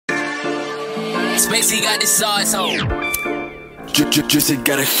Spacey got this sauce on. Juicy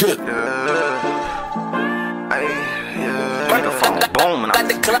got a hit. Microphone boom and I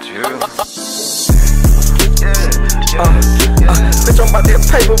got you. Bitch, I'm about that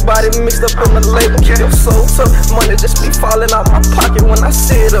paper body mixed up in the label. Keep your soul tough. Money just be falling out my pocket when I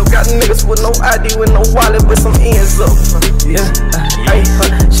see it up. Got niggas with no ID, with no wallet, but some ends up. Yeah, hey,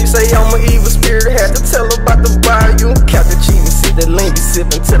 she say I'm an evil spirit. Had to tell her about the buyer. You don't count the cheating, see that lean be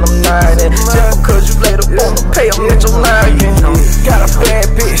sipping till I'm 9. And just because you later wanna pay, I'm at your 9. Got a bad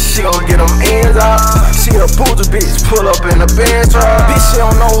bitch, she gon' get them ends off. She a bougie bitch, pull up in the Benz truck. Bitch, she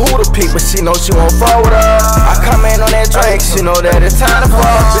don't know who to pick, but she know she won't fall with her. I come in on that drink, she know that it's time to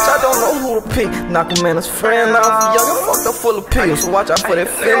fall. Bitch, I don't know who to pick, knock a man his friend off. Young and fucked up full of pills, so watch out for that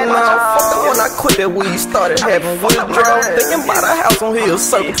feeling off. Fucked up when I quit that weed, started having withdrawals. Thinking about a house on Hill,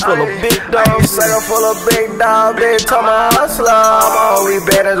 circle full of big dogs. Circle full of big dogs, bitch, I'm a hustler. I'm always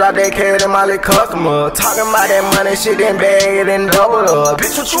better, drop that cash in my little customer. Talking about that money, shit then bag it and double up.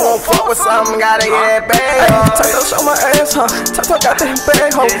 Bitch, what you won't fuck with something, gotta get that bag up. Tato show my ass, huh? Tato got that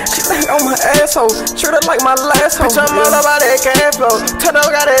bag, ho. She think I'm my asshole, treat her like my last hoe. Bitch, I'm all about that cash flow. Tato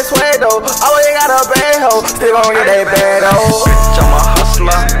got that swag though, always got a bag, ho. Still gon' get that bag, though. Bitch, I'm a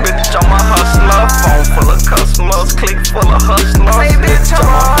hustler, bitch, I'm a hustler. Phone full of customers, click full of hustlers. Hey, bitch, I'm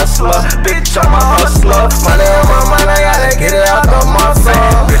a hustler, bitch, I'm a hustler. Money on my mind, I gotta get it out the muscle.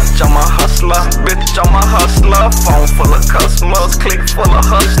 Bitch, I'm a hustler, bitch, I'm a hustler. Phone full of customers, click full of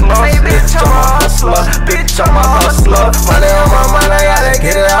hustlers.